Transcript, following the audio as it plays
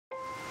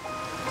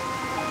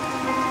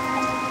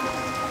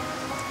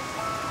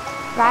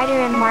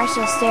Ryder and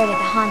Marshall stared at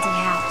the haunted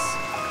house.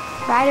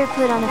 Ryder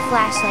put on a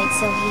flashlight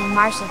so he and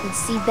Marshall could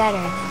see better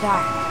in the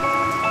dark.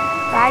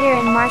 Ryder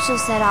and Marshall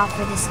set off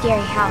for the scary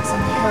house on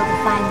the hill to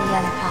find the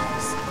other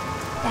pups.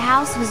 The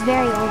house was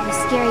very old with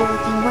scary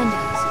looking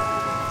windows.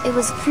 It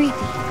was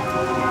creepy.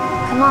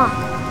 "Come on,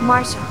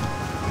 Marshall.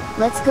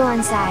 Let's go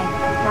inside,"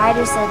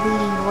 Ryder said,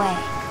 leading the way.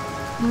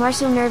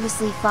 Marshall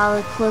nervously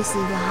followed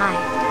closely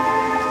behind.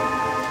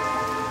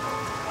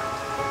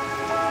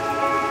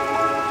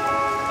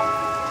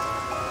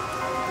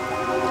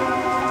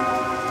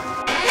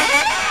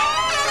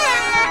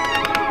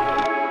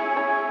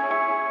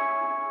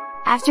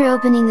 After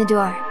opening the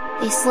door,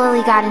 they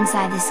slowly got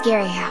inside the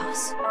scary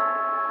house.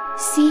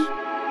 "See?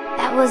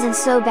 That wasn't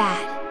so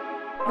bad,"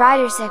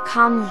 Ryder said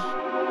calmly.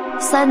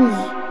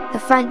 Suddenly, the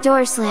front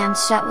door slammed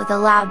shut with a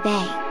loud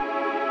bang.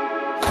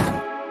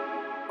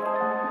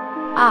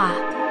 "Ah!"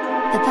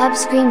 The pup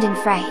screamed in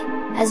fright,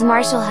 as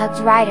Marshall hugged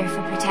Ryder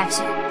for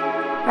protection.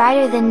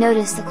 Ryder then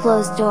noticed the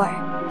closed door,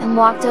 and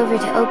walked over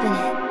to open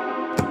it.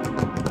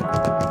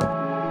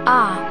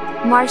 "Ah,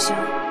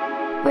 Marshall!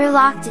 We're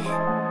locked in,"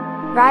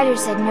 Ryder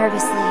said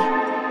nervously.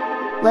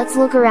 "Let's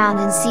look around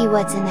and see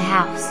what's in the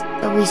house,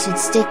 but we should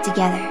stick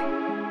together,"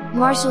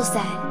 Marshall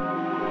said.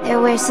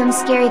 There were some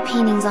scary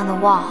paintings on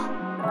the wall.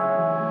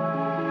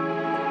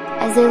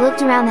 As they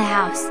looked around the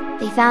house,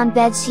 they found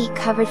bedsheet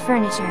covered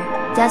furniture,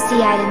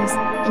 dusty items,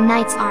 and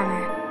knight's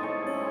armor.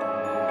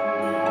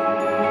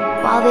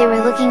 While they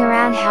were looking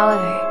around,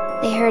 however,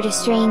 they heard a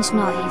strange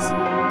noise.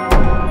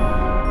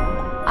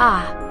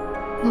 "Ah!"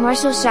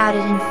 Marshall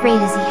shouted in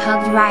fright as he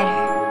hugged Ryder.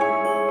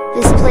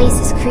 "This place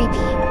is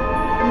creepy,"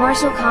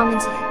 Marshall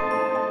commented.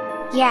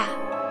 "Yeah,"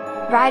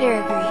 Ryder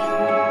agreed.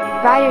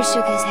 Ryder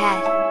shook his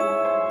head.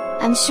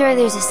 "I'm sure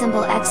there's a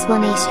simple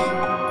explanation."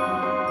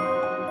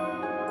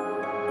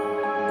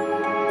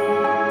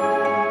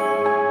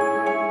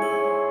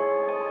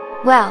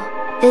 "Well,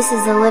 this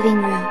is the living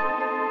room.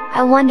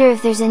 I wonder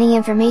if there's any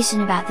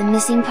information about the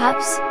missing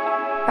pups?"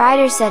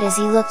 Ryder said as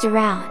he looked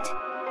around.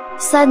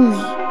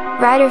 Suddenly,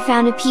 Ryder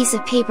found a piece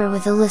of paper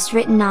with a list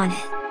written on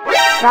it.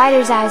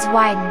 Ryder's eyes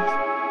widened.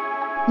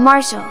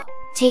 "Marshall,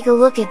 take a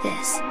look at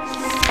this,"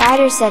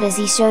 Ryder said as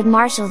he showed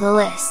Marshall the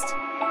list.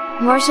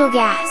 Marshall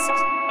gasped.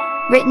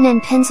 Written in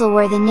pencil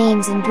were the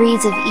names and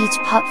breeds of each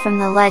pup from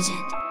the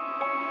legend.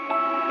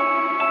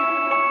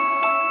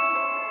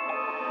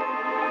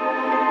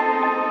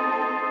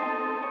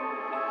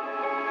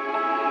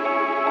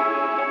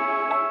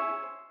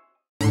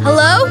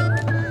 Hello?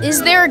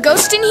 Is there a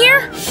ghost in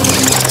here?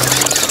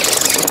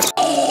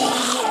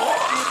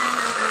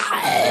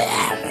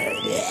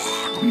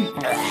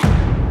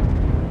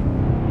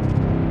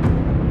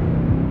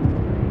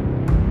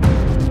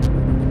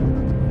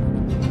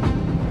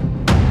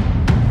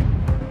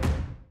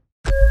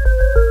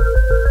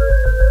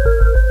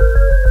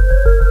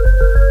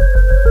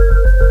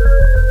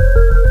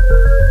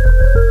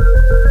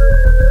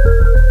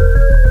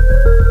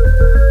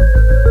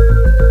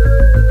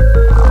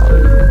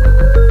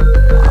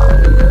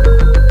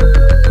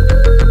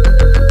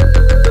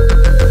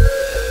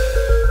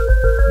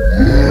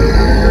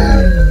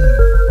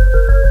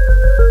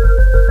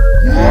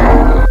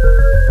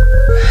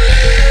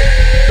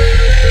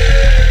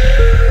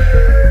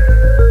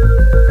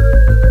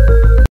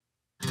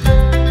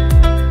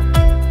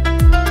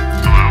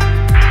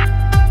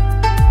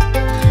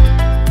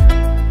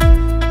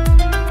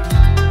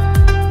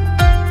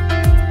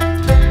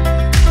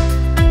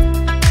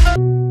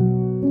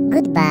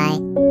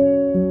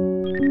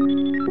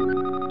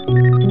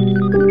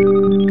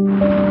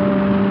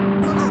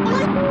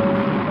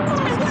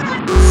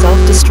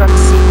 Self-destruct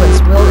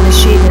sequence will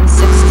initiate in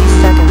 60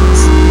 seconds.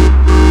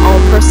 All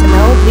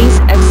personnel, please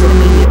exit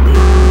immediately.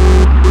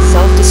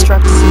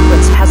 Self-destruct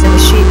sequence has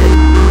initiated.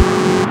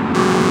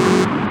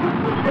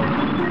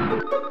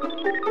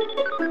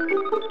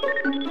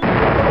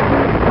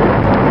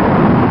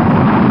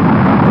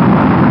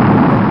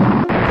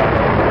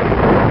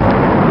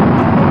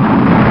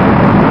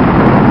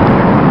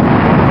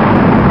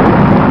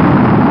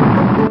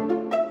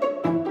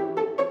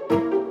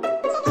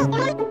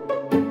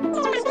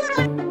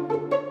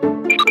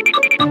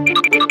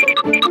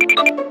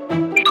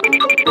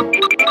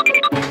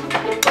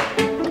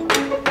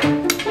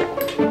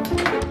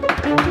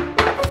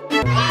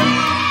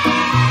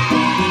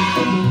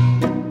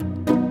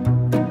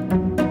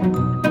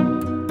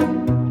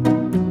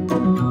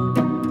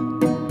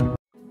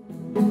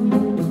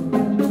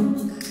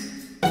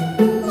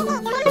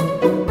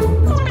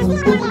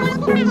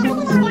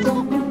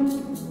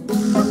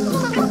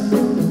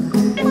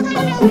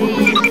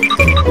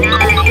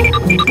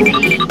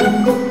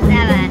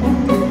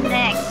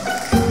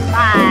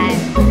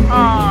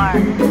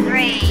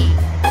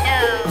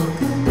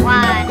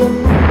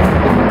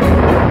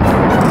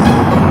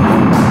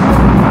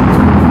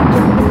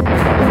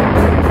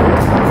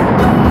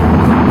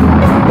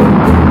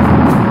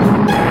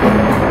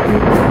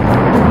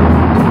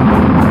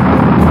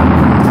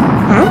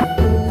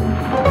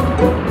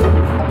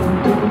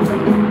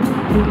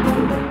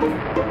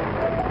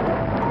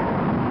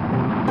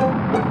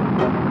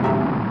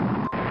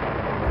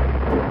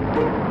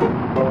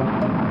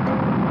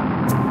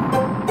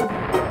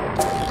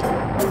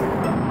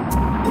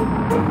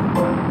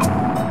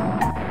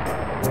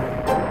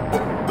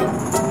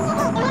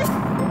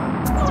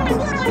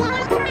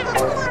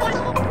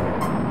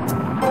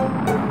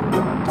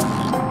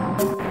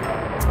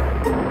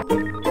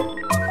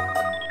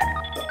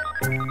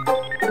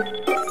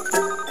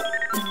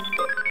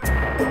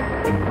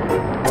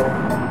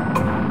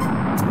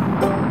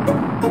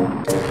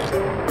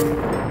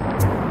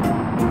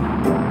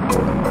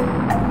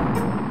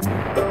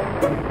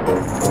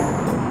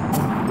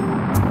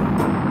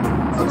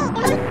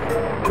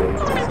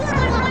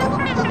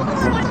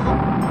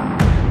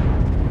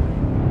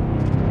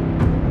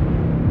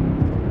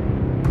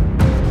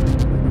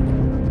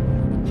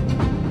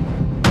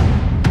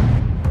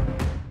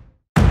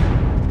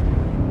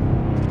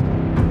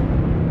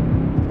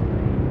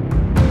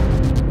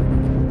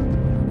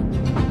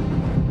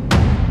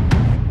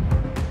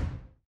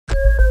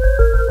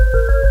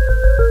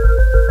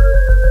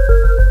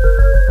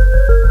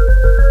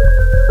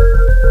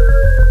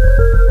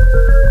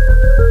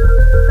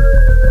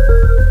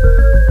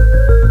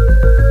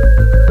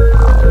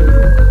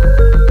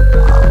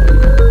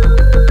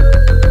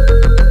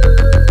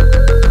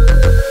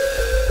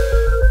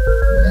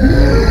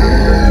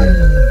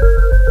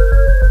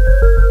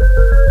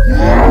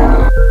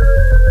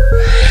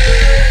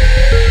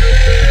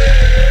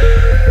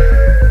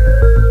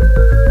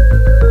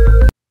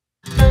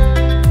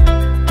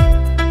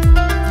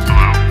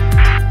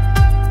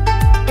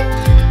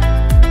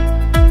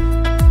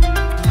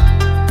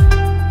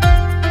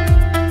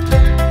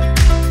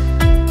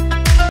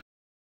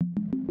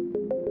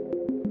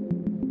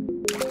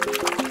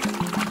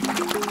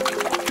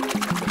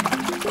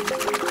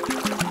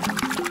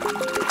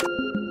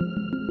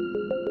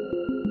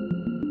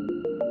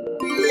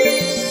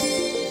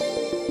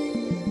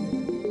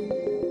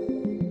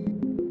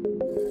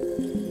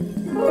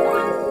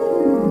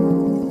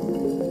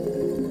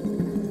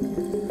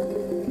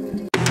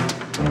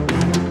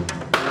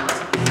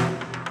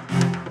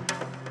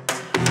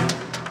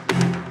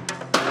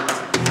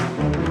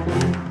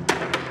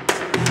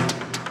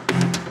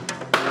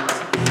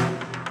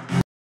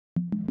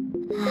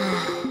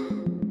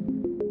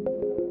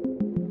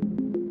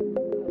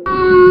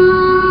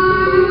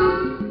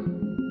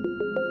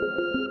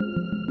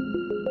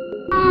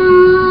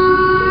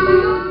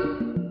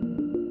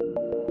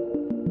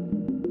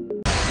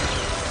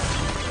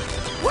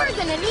 We're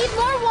gonna need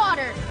more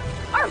water.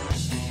 Arf!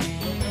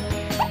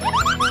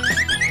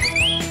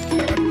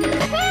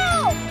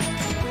 Help!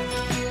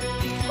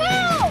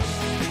 Help!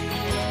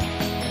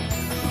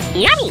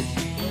 Yummy!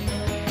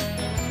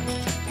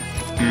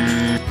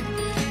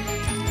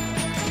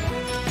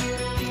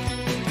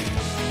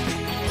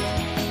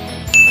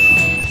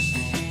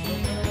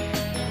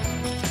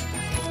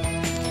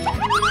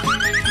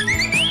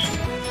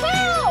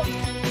 Help!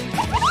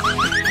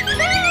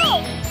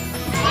 Help!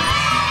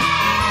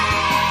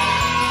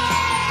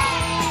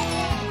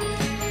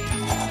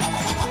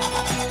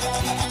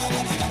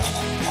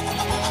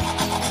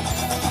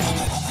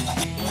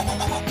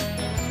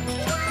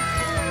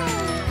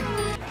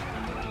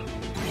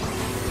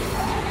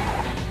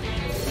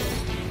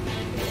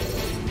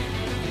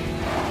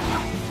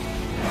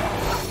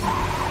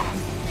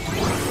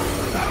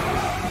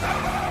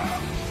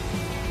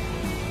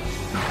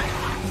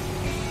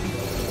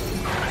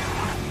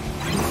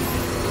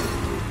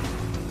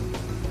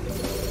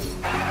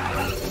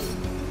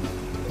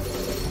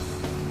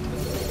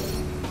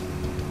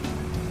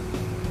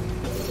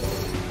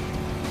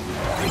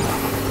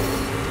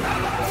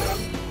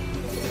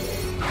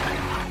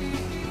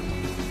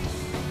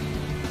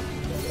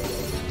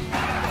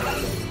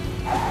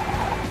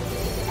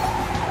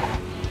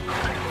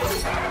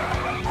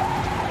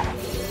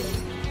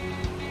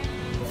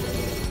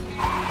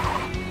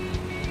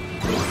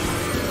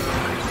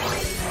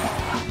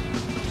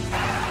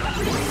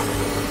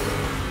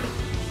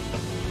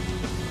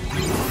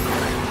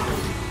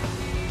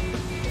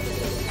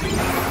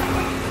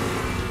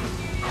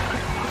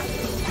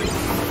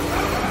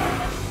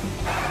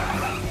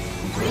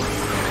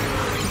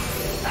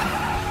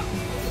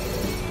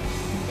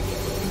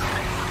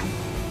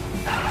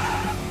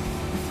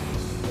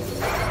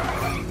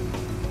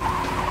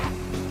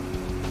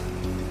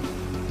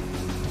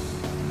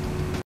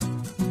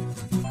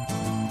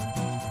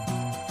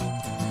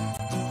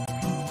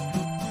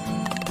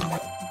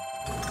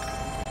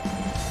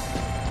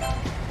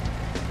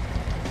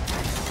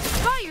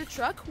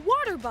 Truck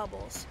water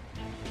bubbles.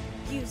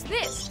 Use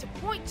this to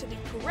point to the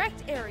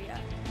correct area,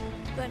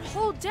 then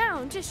hold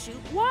down to shoot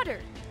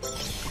water.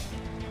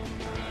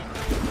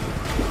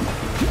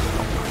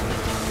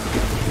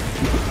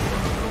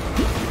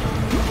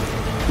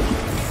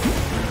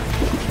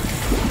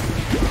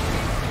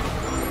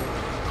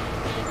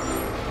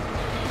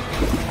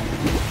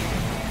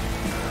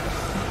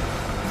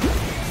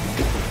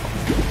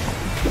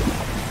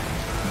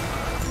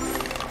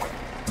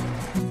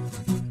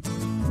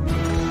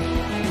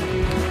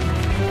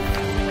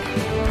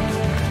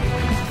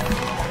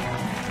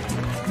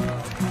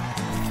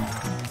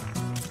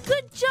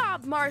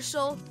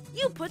 Marshall,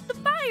 you put the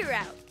fire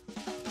out.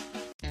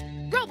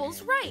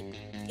 Rubble's right.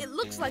 It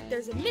looks like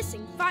there's a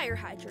missing fire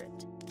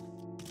hydrant.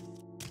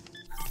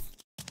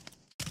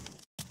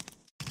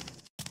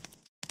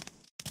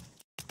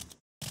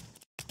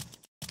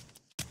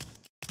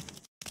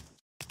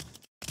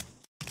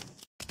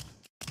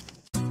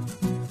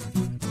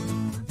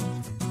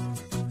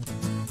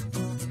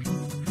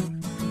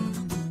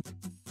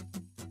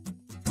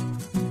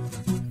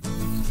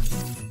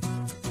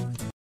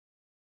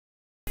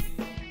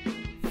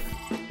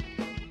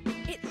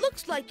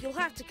 Looks like you'll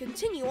have to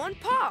continue on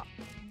PAW.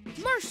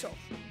 Marshall,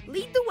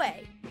 lead the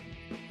way.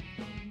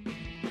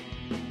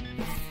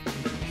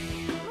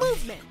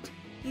 Movement.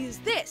 Use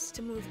this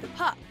to move the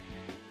pup.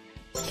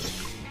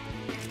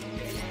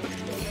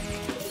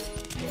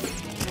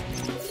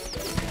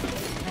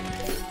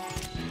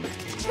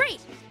 Great,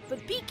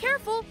 but be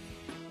careful.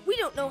 We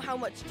don't know how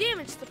much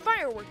damage the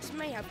fireworks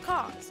may have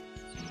caused.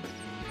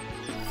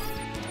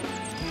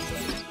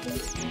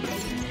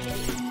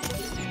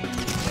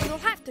 You'll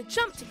have to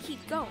jump to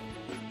keep going.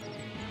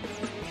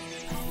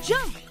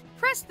 Jump!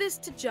 Press this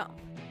to jump.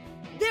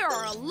 There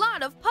are a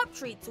lot of pup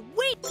treats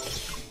waiting.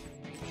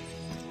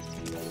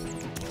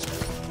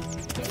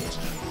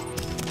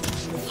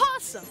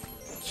 Awesome!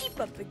 Keep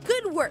up the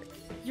good work.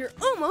 You're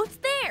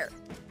almost there.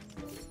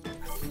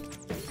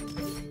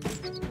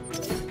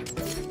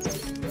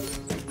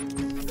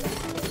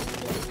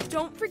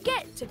 Don't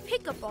forget to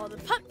pick up all the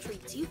pup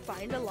treats you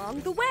find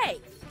along the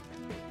way.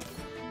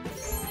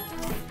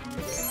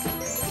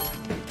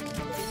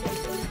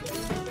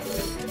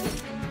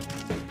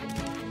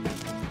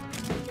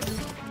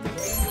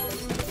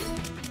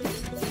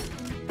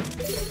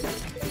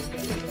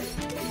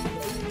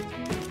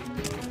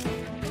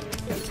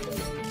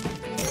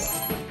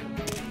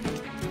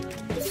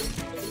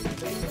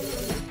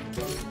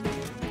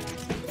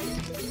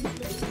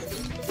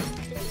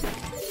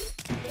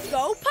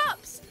 Go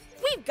Pups!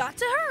 We've got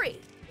to hurry!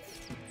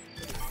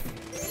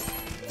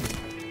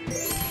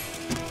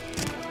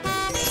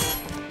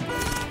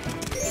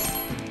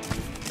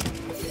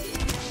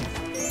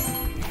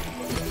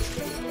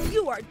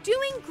 You are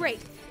doing great!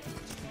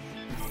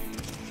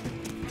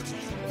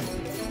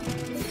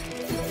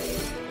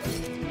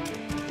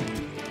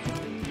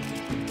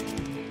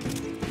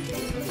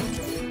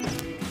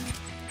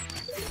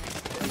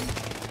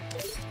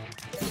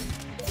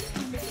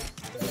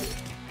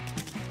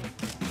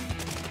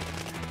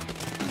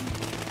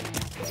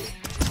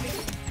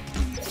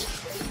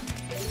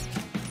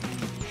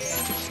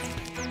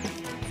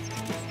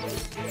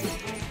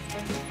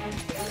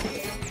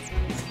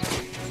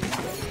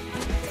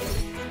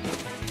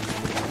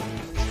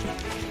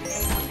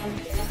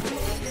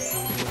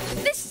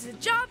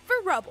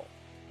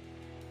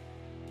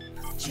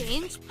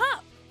 Change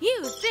pup.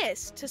 Use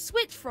this to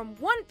switch from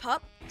one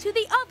pup to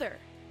the other.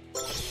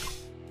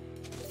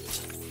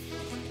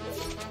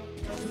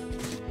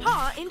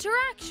 Paw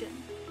interaction.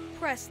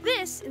 Press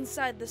this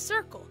inside the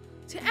circle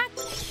to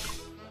activate.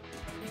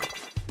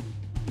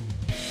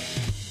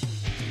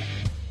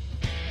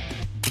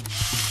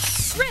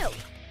 Drill.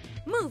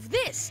 Move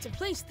this to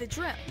place the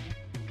drill.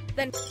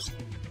 Then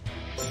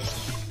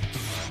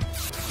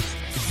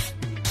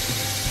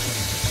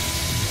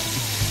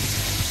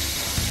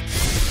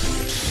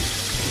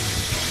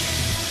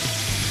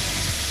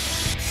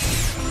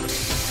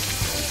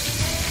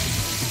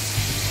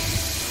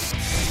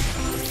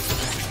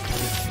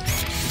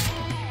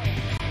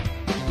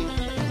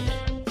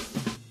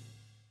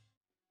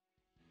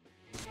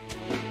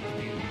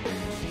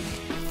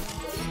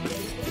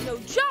no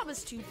job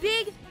is too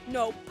big,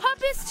 no pup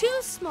is too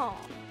small.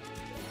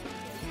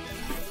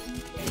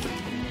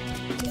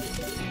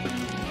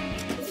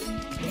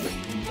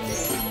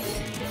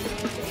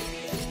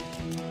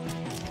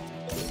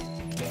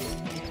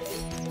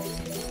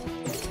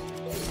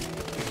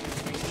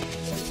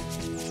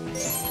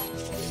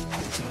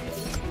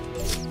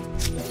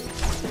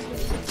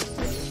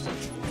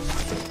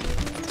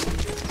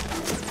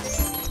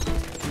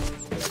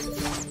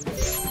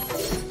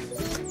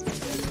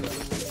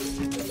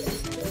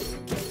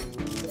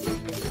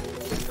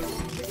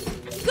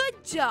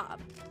 Good job!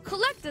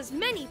 Collect as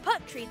many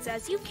pup treats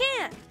as you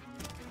can.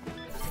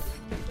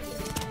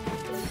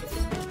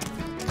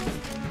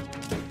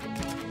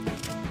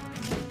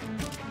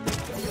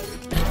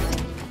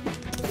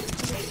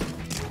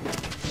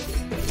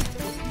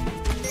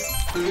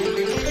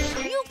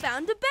 You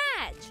found a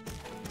badge.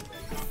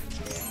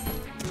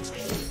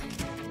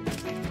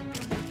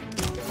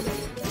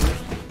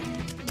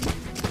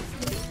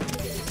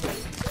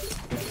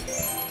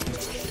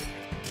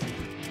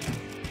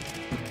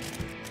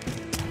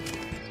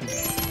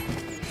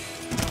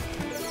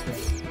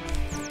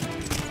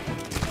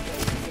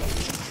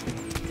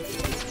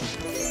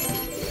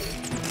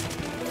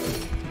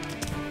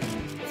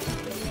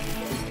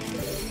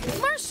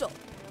 Marshall,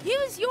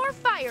 use your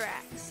fire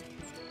axe.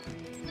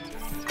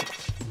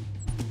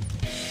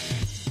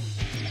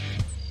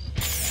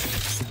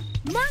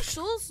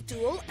 Marshall's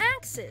dual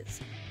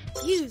axes.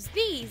 Use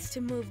these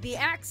to move the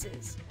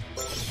axes.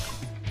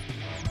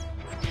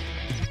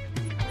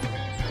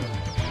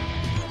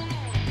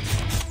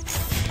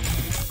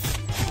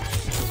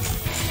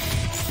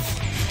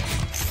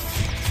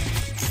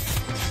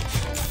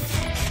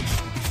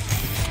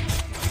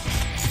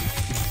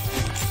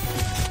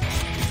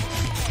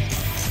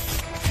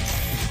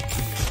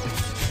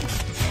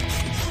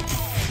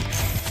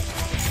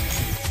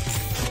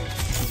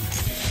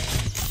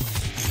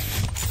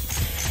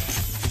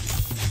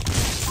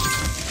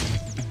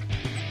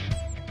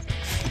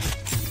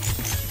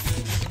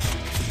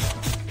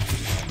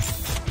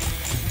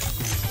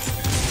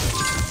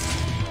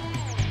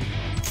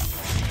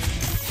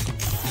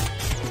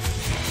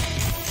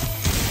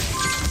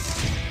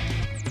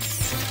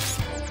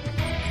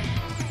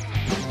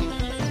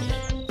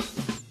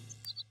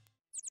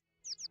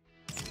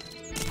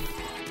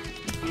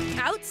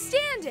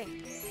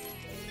 Outstanding!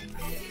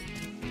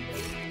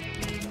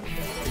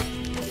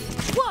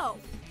 Whoa!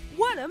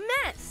 What a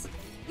mess!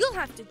 You'll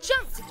have to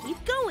jump to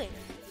keep going.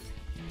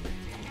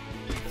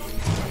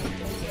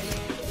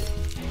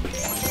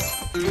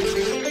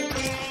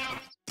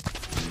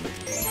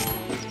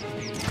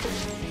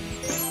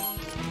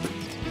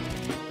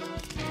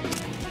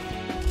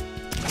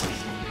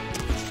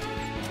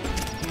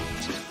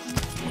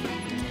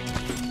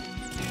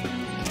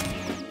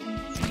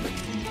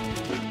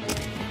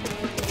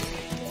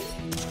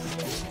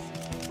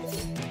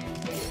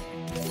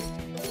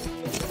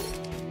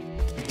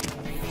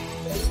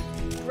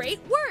 Great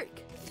work!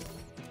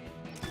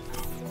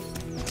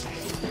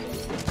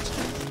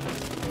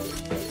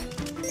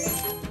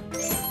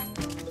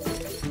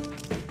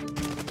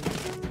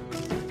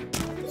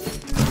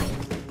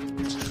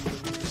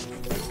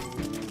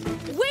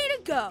 Way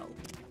to go!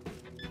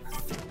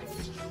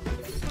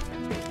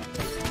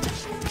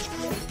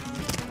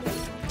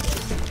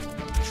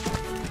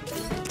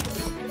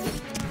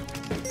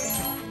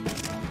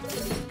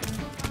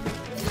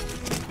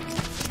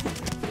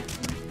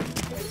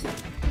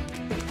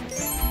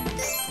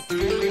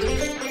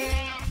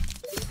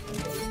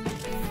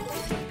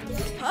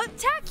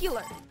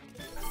 Spectacular!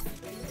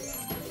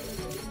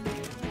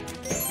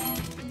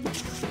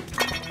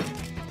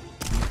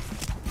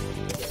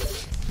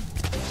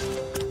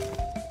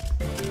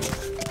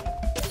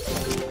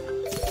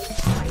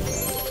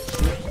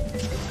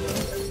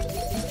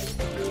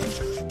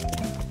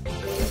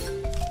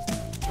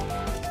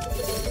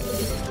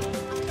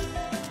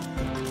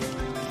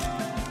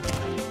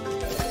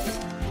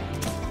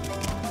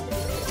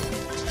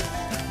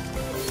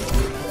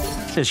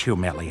 This is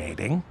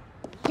humiliating.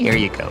 Here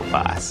you go,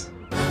 boss.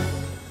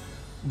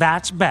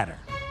 That's better.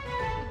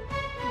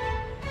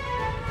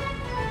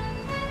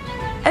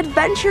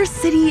 Adventure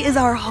City is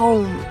our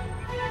home.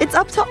 It's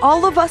up to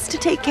all of us to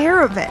take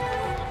care of it.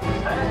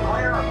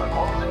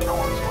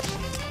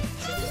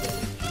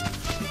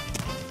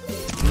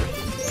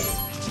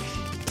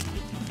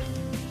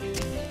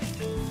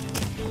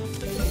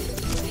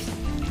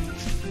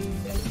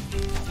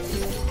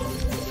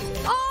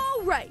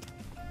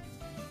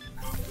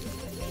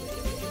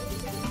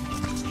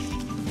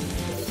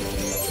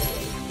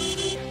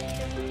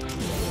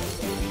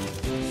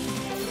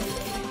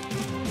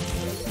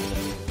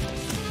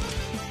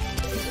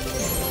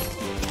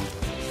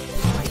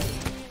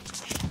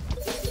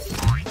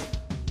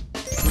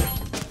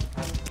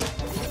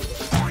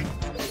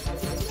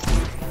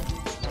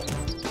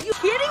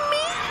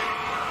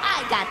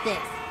 got this.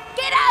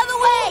 Get out of the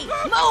way!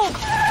 Move!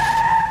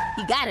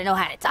 You gotta know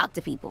how to talk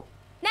to people.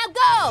 Now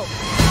go!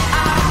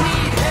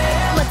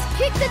 Let's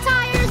kick the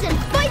tires and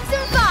fight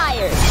some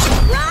fires!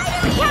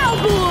 Ryder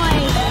Cowboy!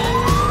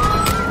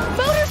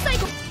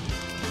 Motorcycle!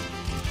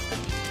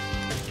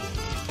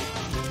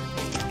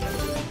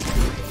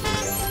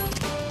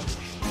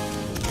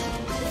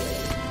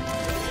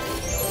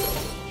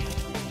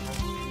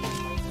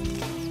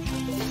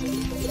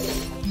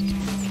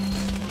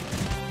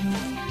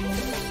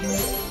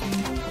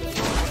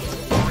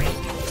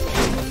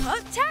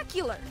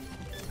 Spectacular!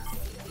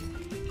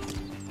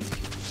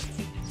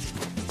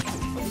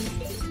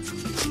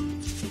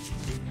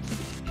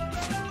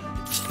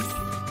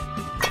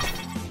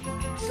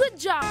 Good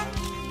job!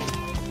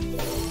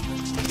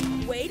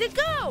 Way to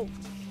go!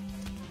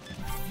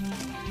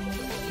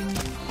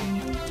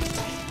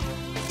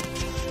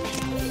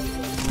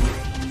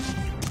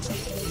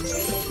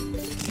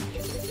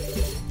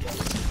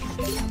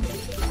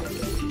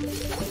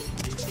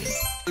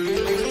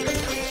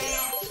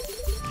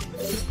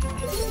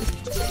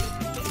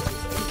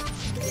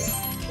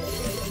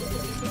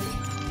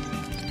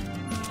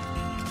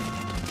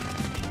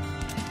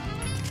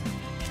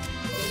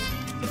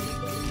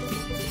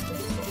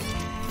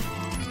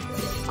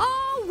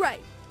 All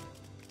right.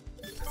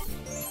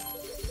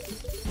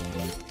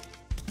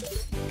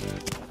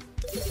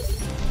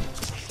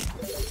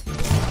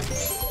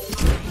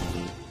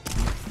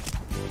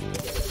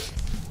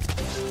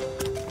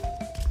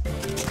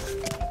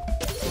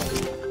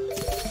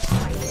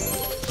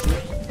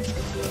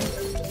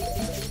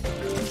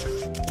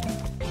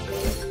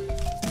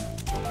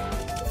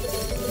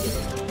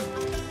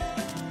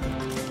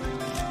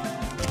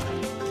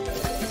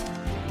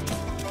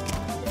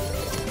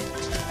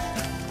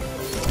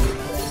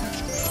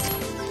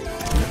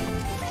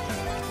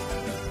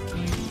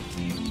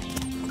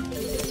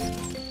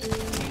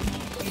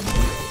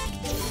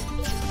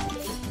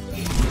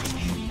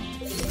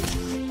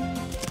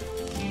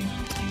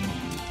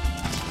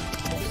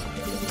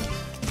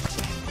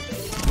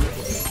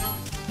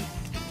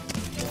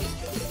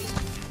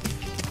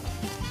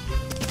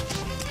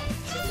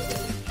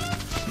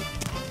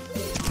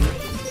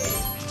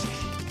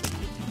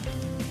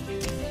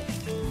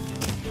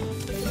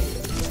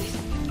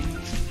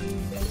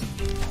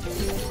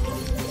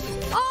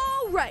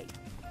 All right.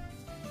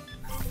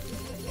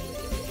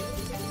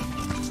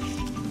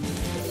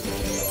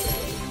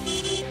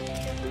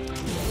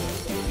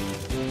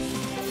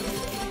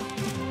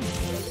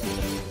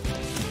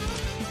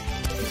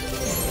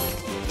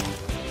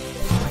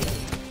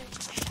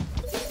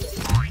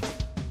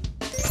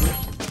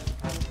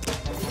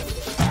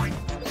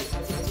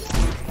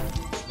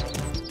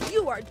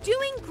 You are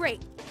doing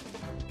great.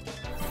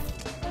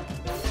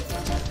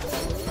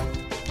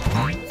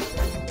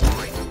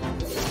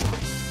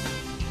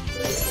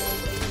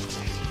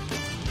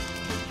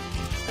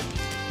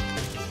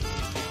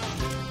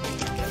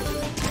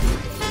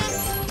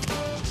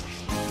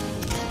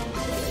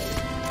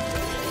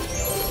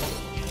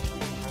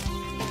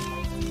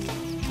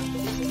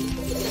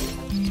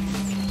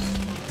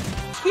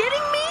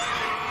 Kidding me?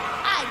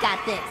 I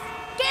got this.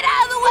 Get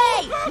out of the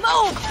way!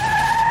 Move!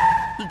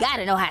 You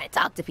gotta know how to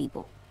talk to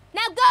people.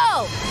 Now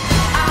go!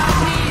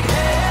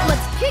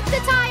 Let's kick the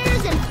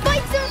tires and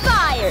fight some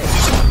fires!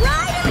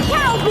 Ryder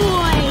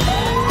Cowboy!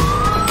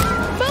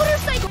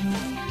 Motorcycle!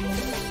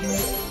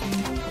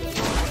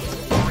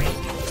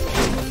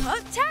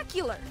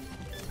 Spectacular!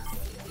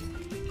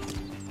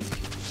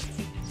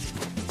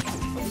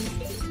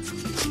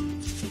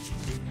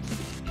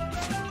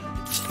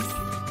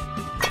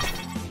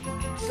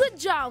 Good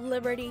job,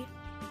 Liberty.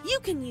 You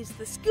can use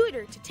the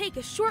scooter to take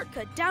a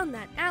shortcut down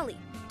that alley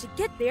to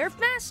get there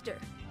faster.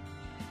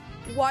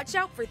 Watch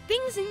out for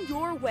things in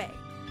your way.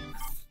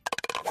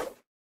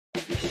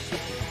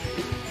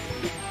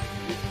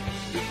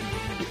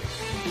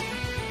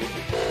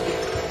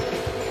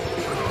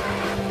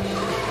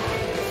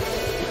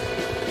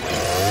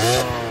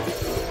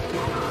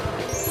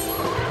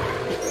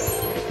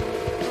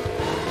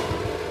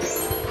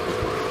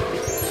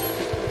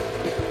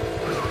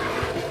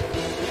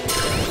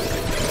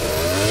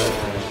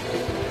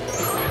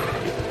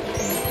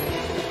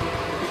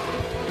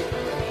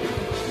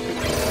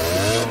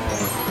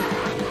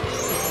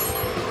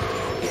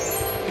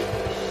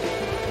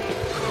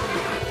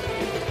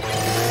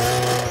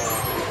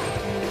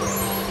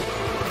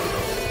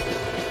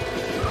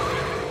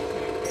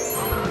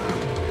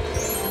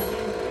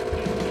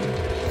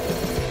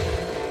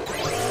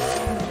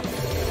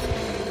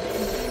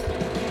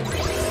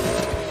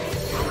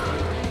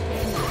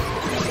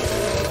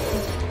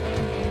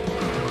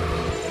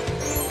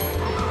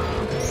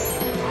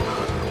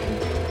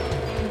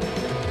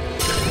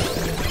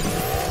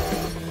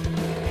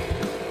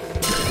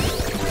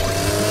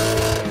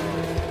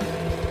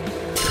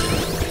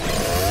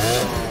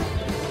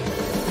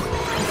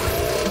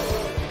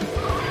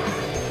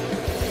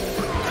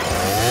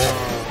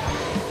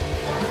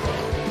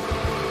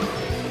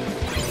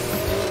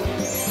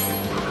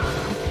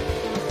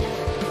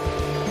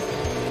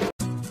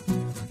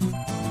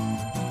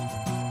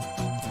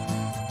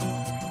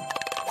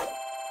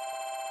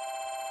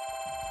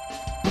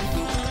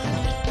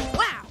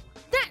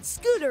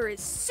 is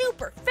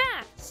super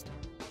fast.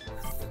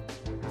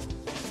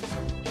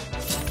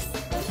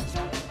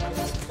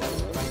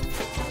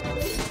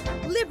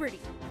 Liberty,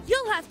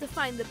 you'll have to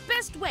find the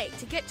best way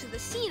to get to the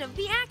scene of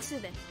the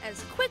accident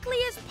as quickly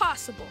as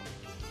possible.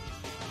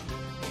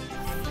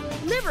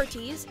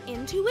 Liberty's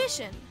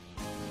intuition.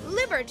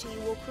 Liberty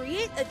will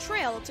create a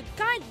trail to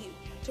guide you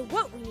to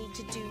what we need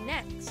to do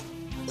next.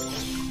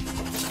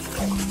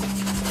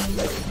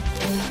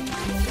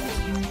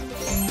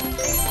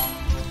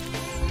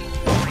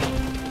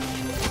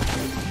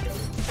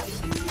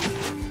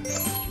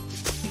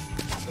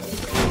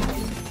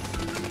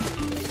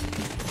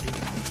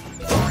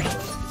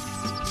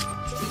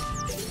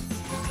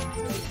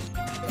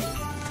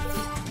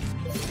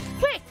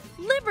 Quick,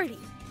 Liberty!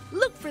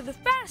 Look for the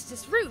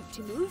fastest route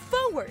to move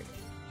forward.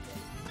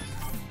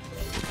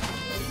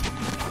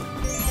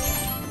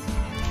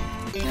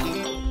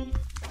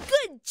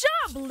 Good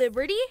job,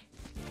 Liberty!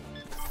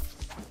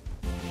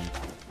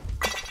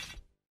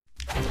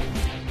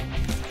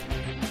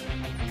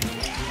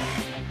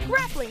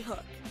 Grappling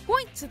hook.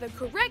 Point to the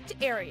correct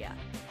area.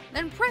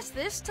 Then press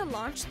this to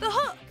launch the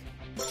hook.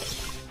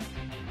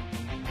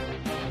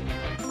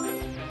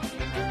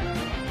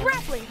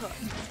 Grappling hook.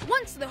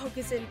 Once the hook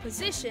is in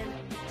position,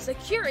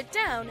 secure it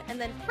down and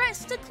then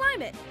press to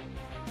climb it.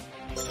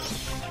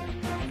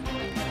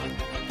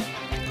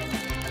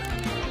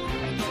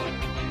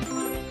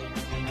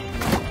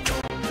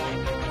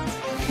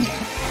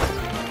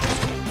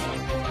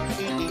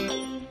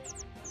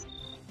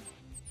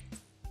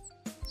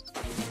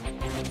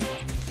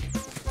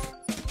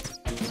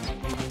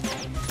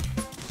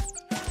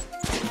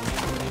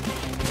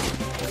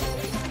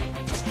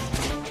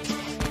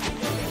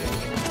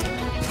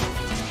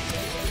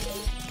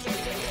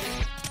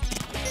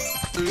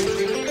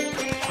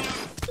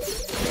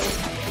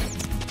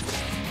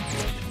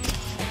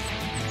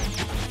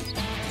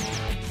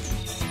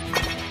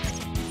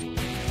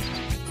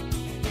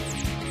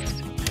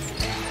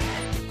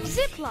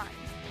 Zipline.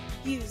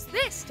 Use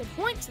this to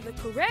point to the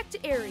correct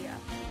area.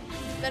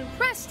 Then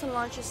press to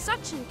launch a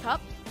suction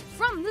cup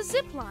from the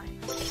zipline.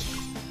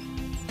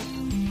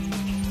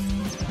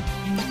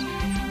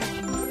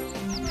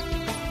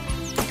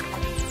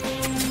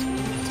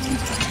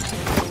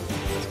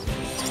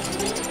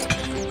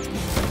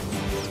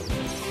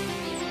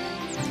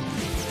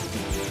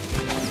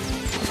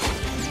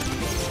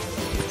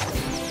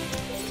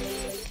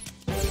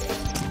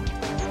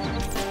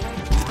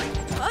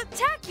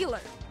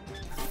 Spectacular!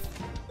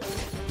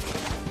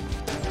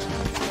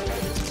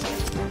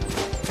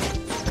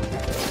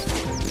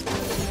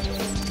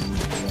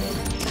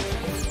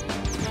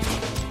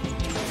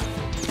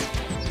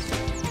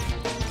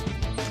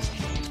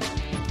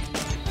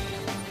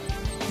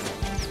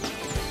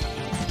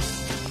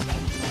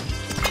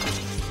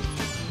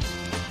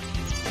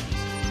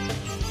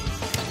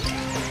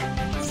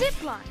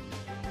 Zipline.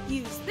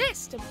 Use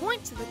this to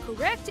point to the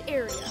correct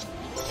area.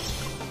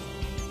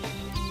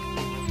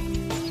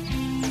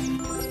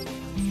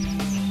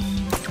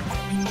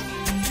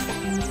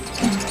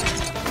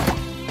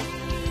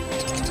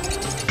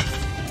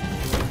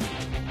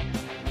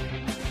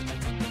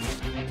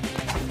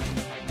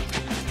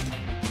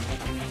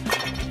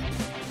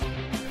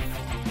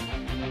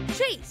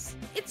 Chase,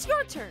 it's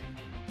your turn.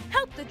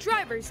 Help the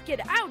drivers get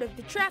out of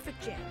the traffic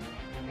jam.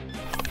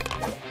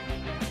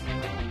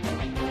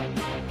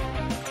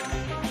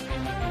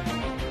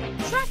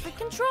 Traffic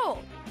control.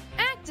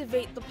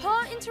 Activate the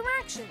paw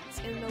interactions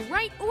in the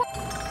right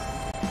order.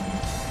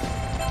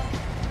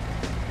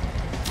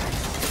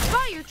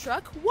 Fire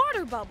truck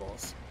water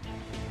bubbles.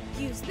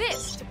 Use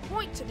this to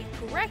point to the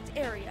correct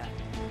area.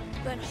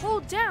 Then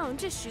hold down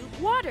to shoot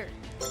water.